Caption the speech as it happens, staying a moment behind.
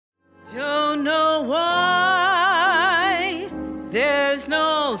Don't know why there's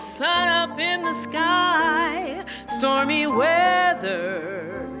no sun up in the sky, stormy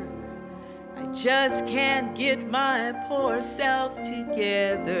weather. I just can't get my poor self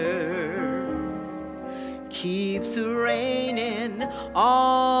together. Keeps raining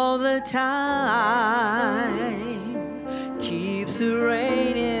all the time. Keeps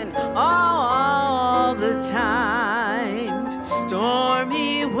raining all the time.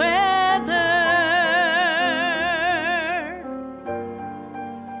 Stormy weather.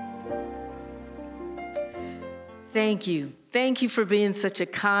 Thank you. Thank you for being such a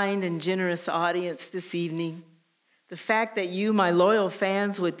kind and generous audience this evening. The fact that you, my loyal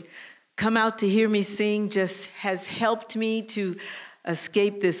fans, would come out to hear me sing just has helped me to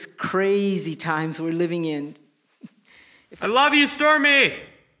escape this crazy times we're living in. I love you, Stormy.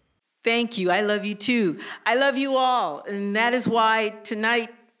 Thank you. I love you too. I love you all. And that is why tonight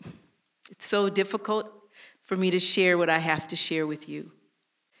it's so difficult for me to share what I have to share with you.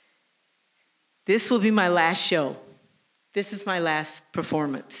 This will be my last show. This is my last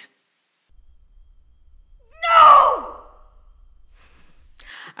performance. No!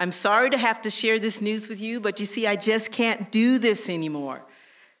 I'm sorry to have to share this news with you, but you see, I just can't do this anymore.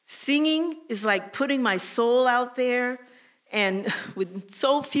 Singing is like putting my soul out there, and with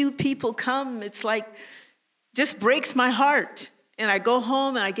so few people come, it's like, just breaks my heart. And I go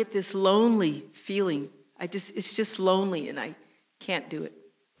home and I get this lonely feeling. It's just lonely, and I can't do it.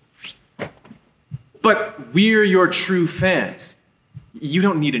 But we're your true fans. You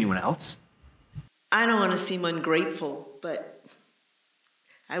don't need anyone else. I don't want to seem ungrateful, but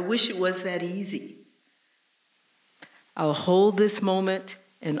I wish it was that easy. I'll hold this moment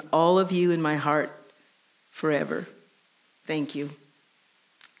and all of you in my heart forever. Thank you.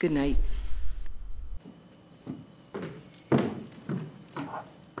 Good night.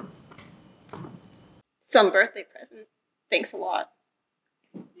 Some birthday present. Thanks a lot.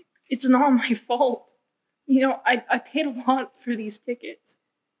 It's not my fault. You know, I paid a lot for these tickets.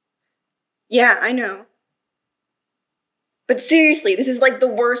 Yeah, I know. But seriously, this is like the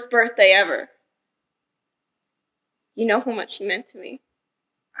worst birthday ever. You know how much she meant to me.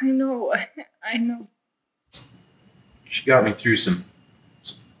 I know. I know. She got me through some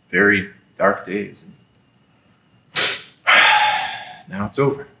very dark days. Now it's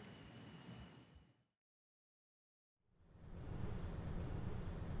over.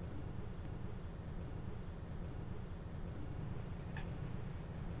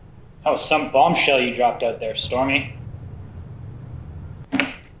 That was some bombshell you dropped out there, Stormy.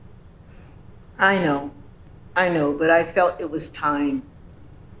 I know, but I felt it was time.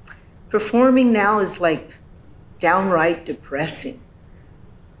 Performing now is like downright depressing.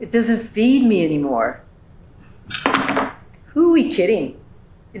 It doesn't feed me anymore. Who are we kidding?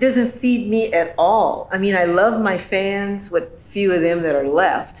 It doesn't feed me at all. I mean, I love my fans, what few of them that are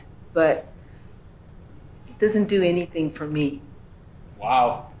left, but it doesn't do anything for me.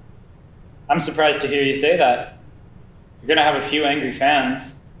 Wow. I'm surprised to hear you say that. You're gonna have a few angry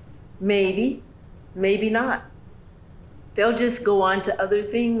fans. Maybe, maybe not. They'll just go on to other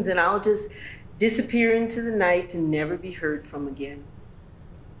things and I'll just disappear into the night and never be heard from again.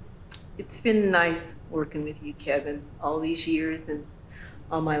 It's been nice working with you, Kevin, all these years and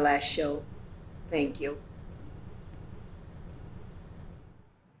on my last show. Thank you.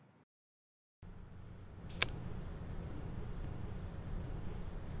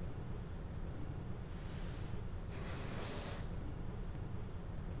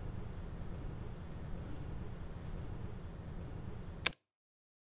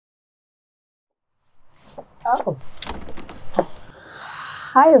 Oh.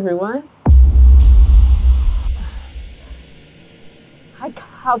 Hi, everyone. Hi,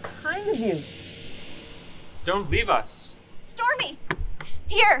 how kind of you. Don't leave us. Stormy!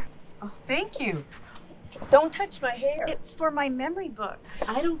 Here! Oh, thank you. Don't touch my hair. It's for my memory book.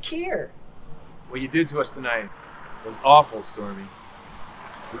 I don't care. What you did to us tonight was awful, Stormy.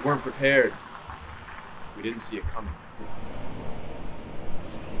 We weren't prepared. We didn't see it coming.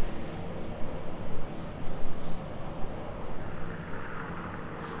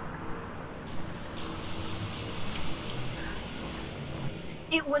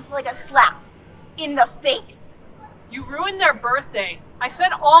 It was like a slap in the face. You ruined their birthday. I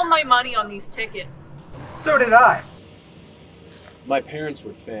spent all my money on these tickets. So did I. My parents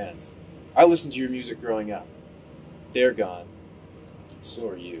were fans. I listened to your music growing up. They're gone. So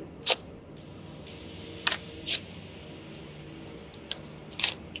are you.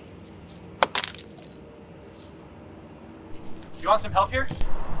 You want some help here?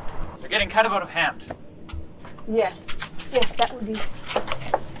 They're getting kind of out of hand. Yes, that would be.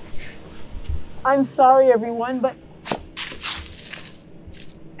 I'm sorry, everyone, but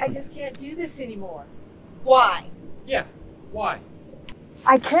I just can't do this anymore. Why? Yeah, why?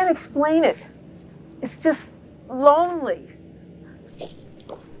 I can't explain it. It's just lonely.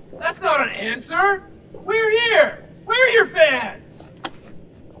 That's not an answer! We're here! We're your fans!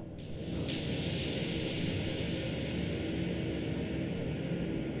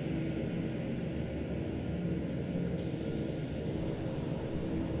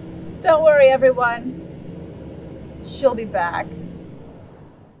 Don't worry, everyone. She'll be back.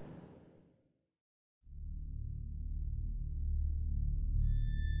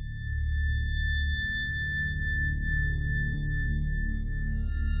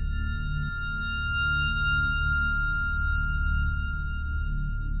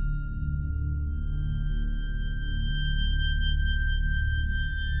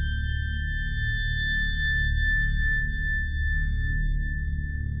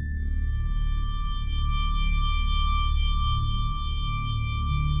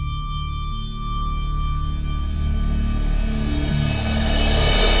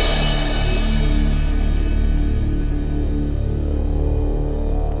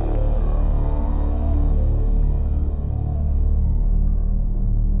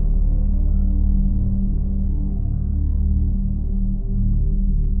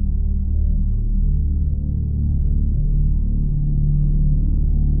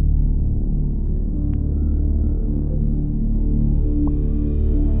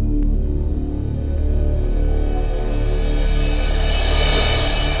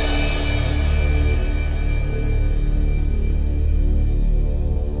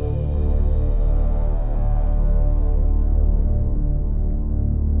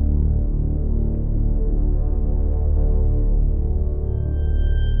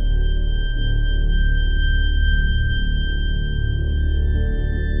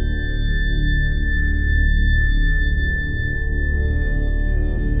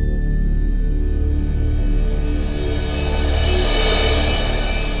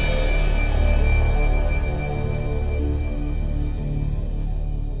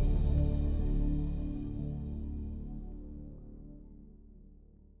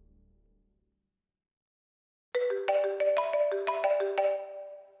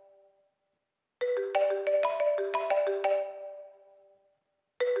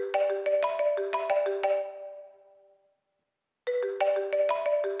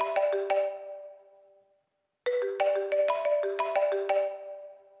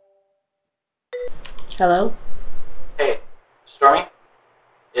 Hello? Hey, Stormy?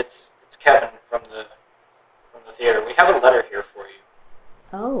 It's Kevin from the theater. We have a letter here for you.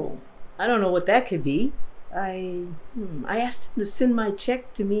 Oh, I don't know what that could be. I asked him to send my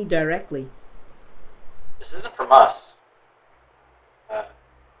check to me directly. This isn't from us.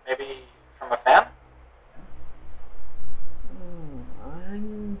 Maybe from a fan?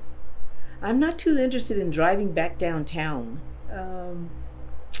 I'm not too interested in driving back downtown.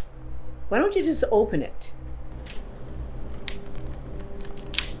 Why don't you just open it?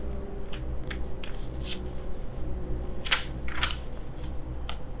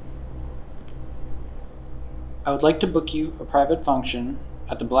 I would like to book you a private function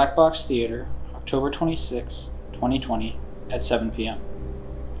at the Black Box Theater, October 26, 2020, at 7 p.m.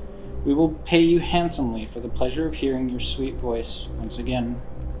 We will pay you handsomely for the pleasure of hearing your sweet voice once again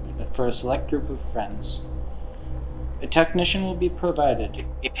for a select group of friends. A technician will be provided to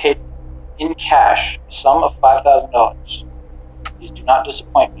be paid in cash, a sum of $5,000. Please do not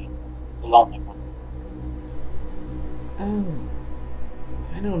disappoint me, the lonely one.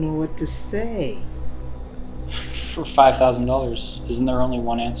 Oh, I don't know what to say. For $5,000, isn't there only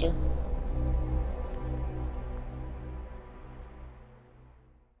one answer?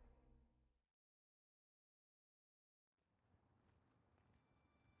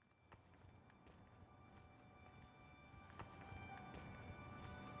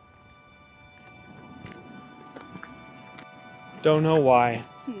 Don't know why.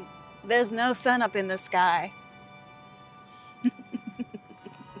 There's no sun up in the sky.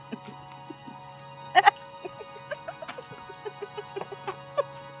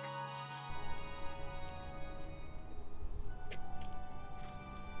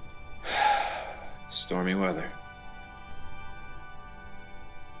 Stormy weather.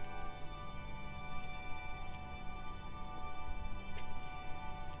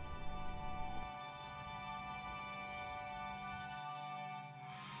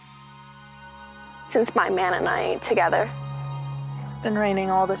 Since my man and I ain't together, it's been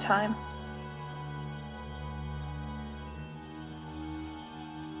raining all the time.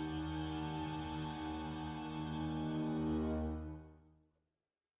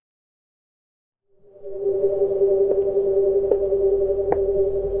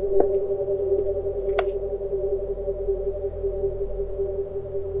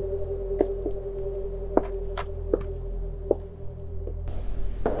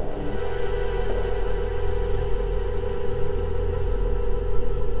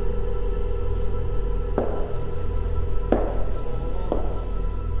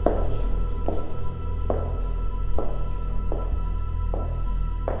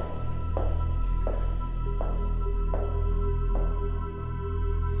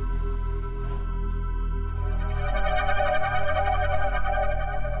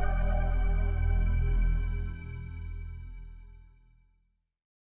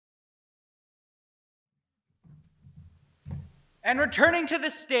 And returning to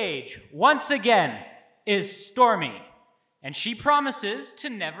the stage, once again, is Stormy. And she promises to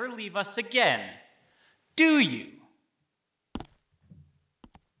never leave us again. Do you?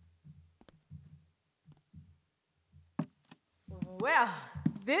 Well,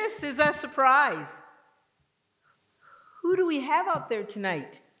 this is a surprise. Who do we have out there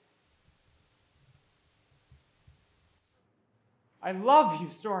tonight? I love you,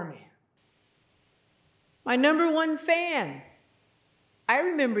 Stormy. My #1 fan. I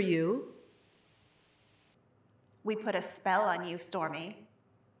remember you. We put a spell on you, Stormy.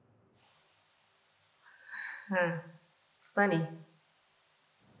 Huh. Funny.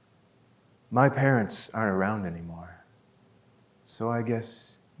 My parents aren't around anymore, so I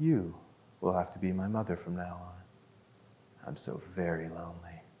guess you will have to be my mother from now on. I'm so very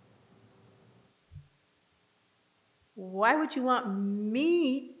lonely. Why would you want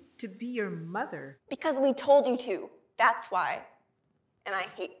me to be your mother? Because we told you to. That's why. And I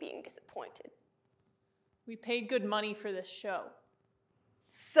hate being disappointed. We paid good money for this show.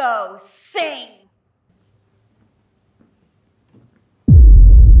 So sing!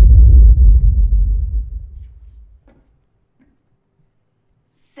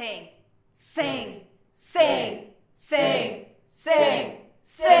 Sing, sing, sing, sing, sing,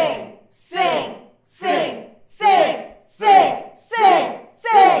 sing, sing, sing, sing, sing, sing,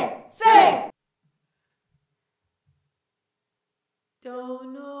 sing, sing.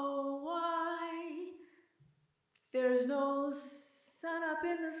 Don't know why there's no sun up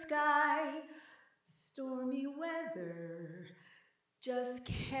in the sky. Stormy weather. Just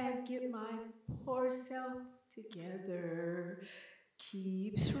can't get my poor self together.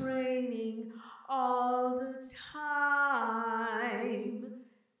 Keeps raining all the time.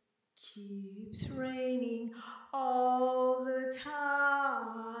 Keeps raining all the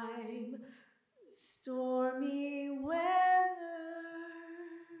time.